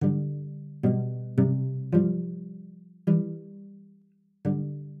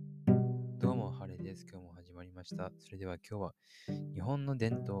。今日も始まりました。それでは今日は日本の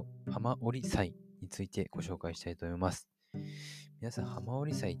伝統浜織祭についてご紹介したいと思います。皆さん浜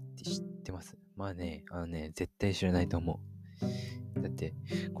織祭って知ってます？絶対知らないと思う。だって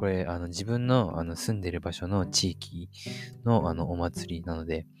これ自分の住んでる場所の地域のお祭りなの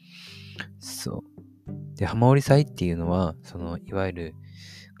で、そうで、浜織祭っていうのはいわゆる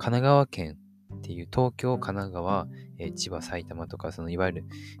神奈川県っていう東京、神奈川、千葉、埼玉とかいわゆる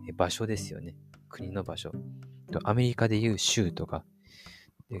場所ですよね。国の場所。アメリカでいう州とか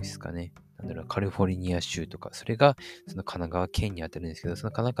ですかね。カリフォルニア州とか、それがその神奈川県に当たるんですけど、そ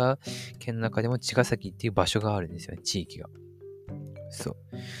の神奈川県の中でも茅ヶ崎っていう場所があるんですよね、地域が。そ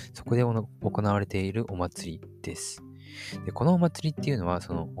こで行われているお祭りです。で、このお祭りっていうのは、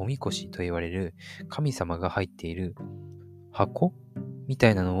おみこしと言われる神様が入っている箱みた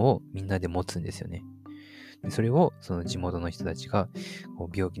いなのをみんなで持つんですよね。でそれをその地元の人たちが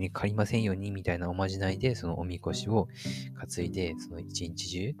病気にかかりませんようにみたいなおまじないでそのおみこしを担いで一日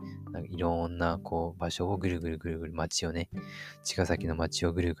中いろんな場所をぐるぐる街をね、茅ヶ崎の街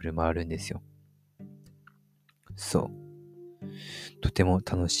をぐるぐる回るんですよ。とても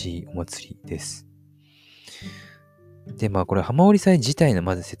楽しいお祭りです。で、これ浜織祭自体の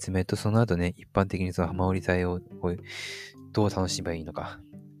まず説明と、その後ね、一般的にその浜織祭をどう楽しめばいいのか、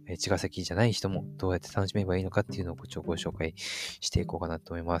茅ヶ崎じゃない人もどうやって楽しめばいいのかっていうのをご紹介していこうかな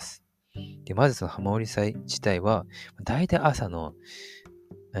と思います。で、まずその浜織祭自体は、だいたい朝の、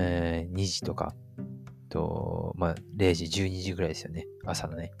2時とか、0時、12時ぐらいですよね。朝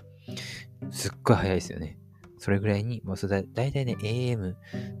のね。すっごい早いですよね。それぐらいに、だいたいね、AM0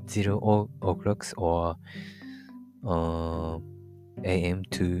 o'clock or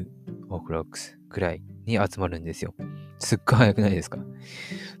AM2 o'clock くらいに集まるんですよ。すっごい早くないですか？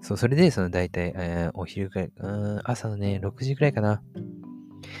それで、だいたい、お昼くらい、朝のね、6時くらいかな。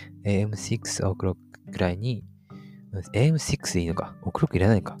AM6 o'clock くらいに、AM6 でいいのか？ o'clock いら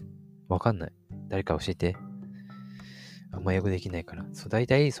ないか？わかんない。誰か教えて。あんま英語できないから。だい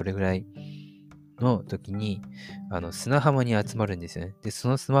たいそれぐらいの時に、砂浜に集まるんですよね。で、そ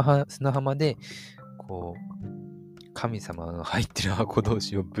の砂浜で、神様の入ってる箱同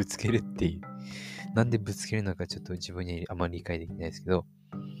士をぶつけるっていう。なんでぶつけるのかちょっと自分にあまり理解できないですけど、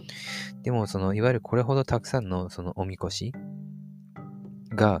でもいわゆるこれほどたくさんのおみこし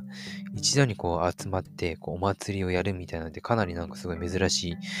が一度に集まってお祭りをやるみたいなので、かなりすごい珍し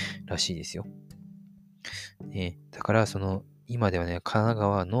いらしいですよ。だから今ではね、神奈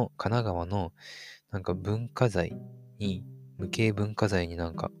川の文化財に、無形文化財にな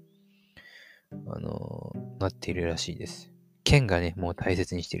っているらしいです。県がね、もう大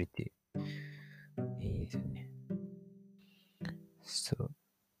切にしてるっていう。いいですよね。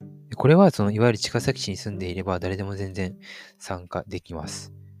これはいわゆる茅ヶ崎市に住んでいれば誰でも全然参加できま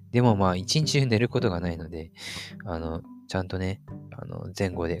す。でも一日中寝ることがないので、ちゃんとね、前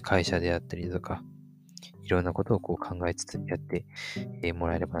後で会社であったりとか、いろんなことを考えつつやっても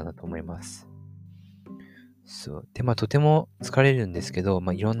らえればなと思います。で、とても疲れるんですけど、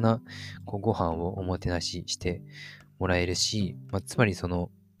いろんなご飯をおもてなししてもらえるし、つまり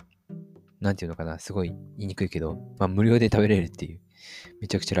なんていうのかな、すごい言いにくいけど、無料で食べれるっていう、め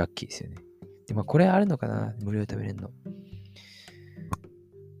ちゃくちゃラッキーですよね。で、これあるのかな、無料で食べれるの。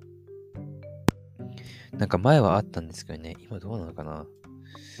前はあったんですけどね、今どうなのかな。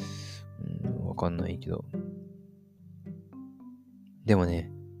わかんないけど。でも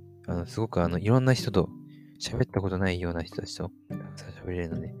ね、すごくいろんな人と喋ったことないような人たちとたくさん喋れる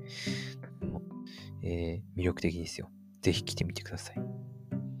ので、とても、魅力的ですよ。ぜひ来てみてください。や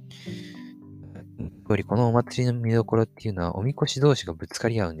っぱりこのお祭りの見どころっていうのは、おみこし同士がぶつか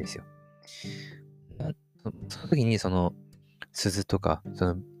り合うんですよ。その時に鈴とか、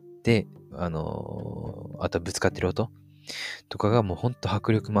で、あとぶつかってる音とかがもうほんと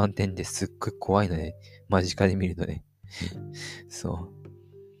迫力満点ですっごい怖いので、間近で見るので。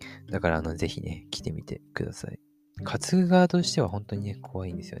だからぜひね、来てみてください。担ぐ側としては本当にね、怖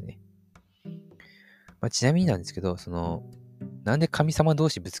いんですよね。ちなみになんですけど、なんで神様同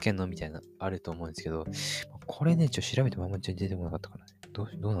士ぶつけんのみたいな、あると思うんですけど、これね、調べてもあんまり出てこなかったからね。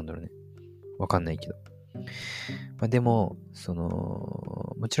どうなんだろうね。わかんないけど。でも、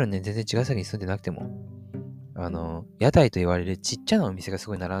もちろんね、全然茅ヶ崎に住んでなくても、屋台と言われるちっちゃなお店がす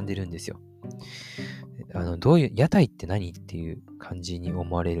ごい並んでるんですよ。どういう、屋台って何っていう感じに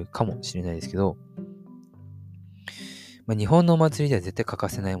思われるかもしれないですけど、日本のお祭りでは絶対欠か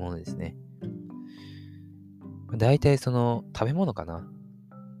せないものですね。大体食べ物かな。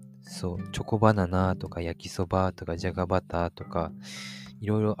チョコバナナとか焼きそばとかじゃがバターとか、い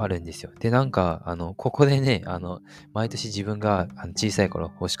ろいろあるんですよ。で、なんか、ここでね、毎年自分が小さい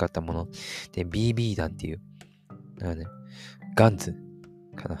頃欲しかったもの、で、BB 弾っていう、なんかね、ガンズ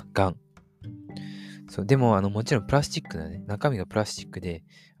かな、ガン。そう、でも、もちろんプラスチックだね。中身がプラスチックで、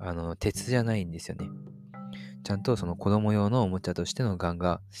鉄じゃないんですよね。ちゃんとその子供用のおもちゃとしてのガン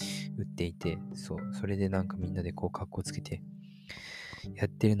が売っていて、そう、それでなんかみんなでこう格好つけてやっ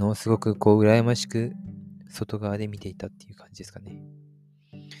てるのをすごくこう羨ましく外側で見ていたっていう感じですかね。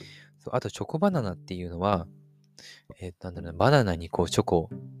そう、あとチョコバナナっていうのは、なんだろうな、バナナにこうチョコ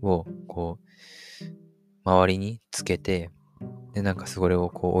をこう周りにつけて、で、なんかそれを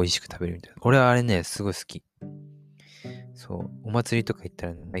こう美味しく食べるみたいな。俺はあれね、すごい好き。そう、お祭りとか行った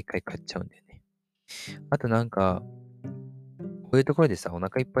ら、ね、毎回買っちゃうんだよね。あとなんか、こういうところでさ、お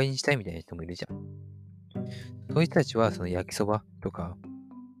腹いっぱいにしたいみたいな人もいるじゃん。そういう人たちは、その焼きそばとか、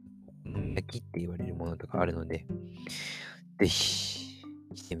焼きって言われるものとかあるので、ぜひ、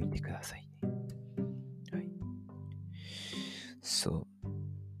来てみてくださいね。はい。そう。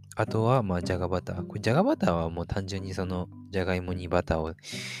あとは、まあ、じゃがバター。これ、じゃがバターはもう単純にその、じゃがいもにバターをや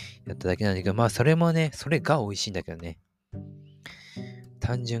っただけなんだけど、まあ、それもね、それが美味しいんだけどね。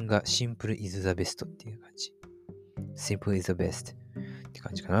単純がシンプル is the best っていう感じ。simple is the best って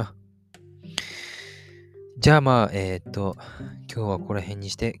感じかな。じゃあまあ、今日はここら辺に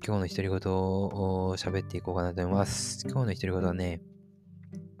して、今日の独り言を喋っていこうかなと思います。今日の独り言はね、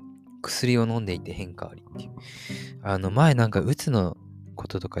薬を飲んでいて変化ありっていう。前なんかうつのこ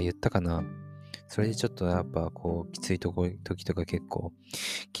ととか言ったかな。それでちょっとやっぱこう、きつい時とか結構、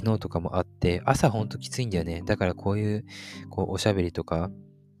昨日とかもあって、朝ほんときついんだよね。だからこういう、こう、おしゃべりとか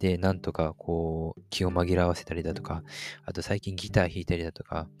で、なんとかこう、気を紛らわせたりだとか、あと最近ギター弾いたりだと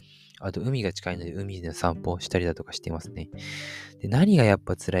か、あと海が近いので海で散歩したりだとかしてますね。で、何がやっ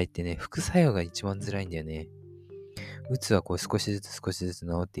ぱ辛いってね、副作用が一番辛いんだよね。うつはこう少しずつ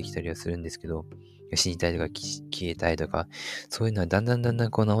治ってきたりはするんですけど、死にたいとか消えたいとか、そういうのはだんだ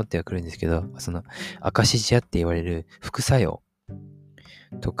んこう治ってはくるんですけど、その赤シジアって言われる副作用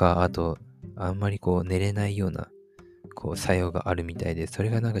とか、あと、あんまりこう寝れないようなこう作用があるみたいで、それ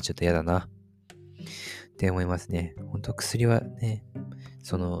がなんかちょっと嫌だなって思いますね。ほんと薬はね、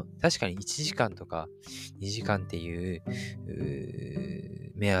確かに1時間とか2時間っていう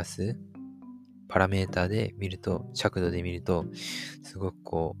目安パラメーターで見ると、尺度で見ると、すごく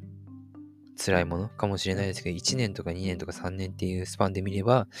こう、辛いものかもしれないですけど、1年とか2年とか3年っていうスパンで見れ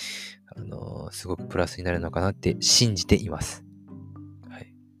ば、すごくプラスになるのかなって信じています。は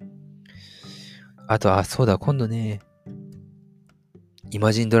い。あと、そうだ、今度ね、イ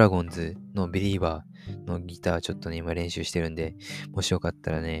マジンドラゴンズのビリーバーのギターちょっとね、今練習してるんで、もしよかっ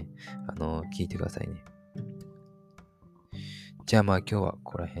たらね、聞いてくださいね。じゃあまあ今日は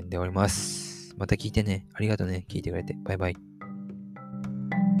ここら辺で終わります。また聞いてね。ありがとうね。聞いてくれて。バイバイ。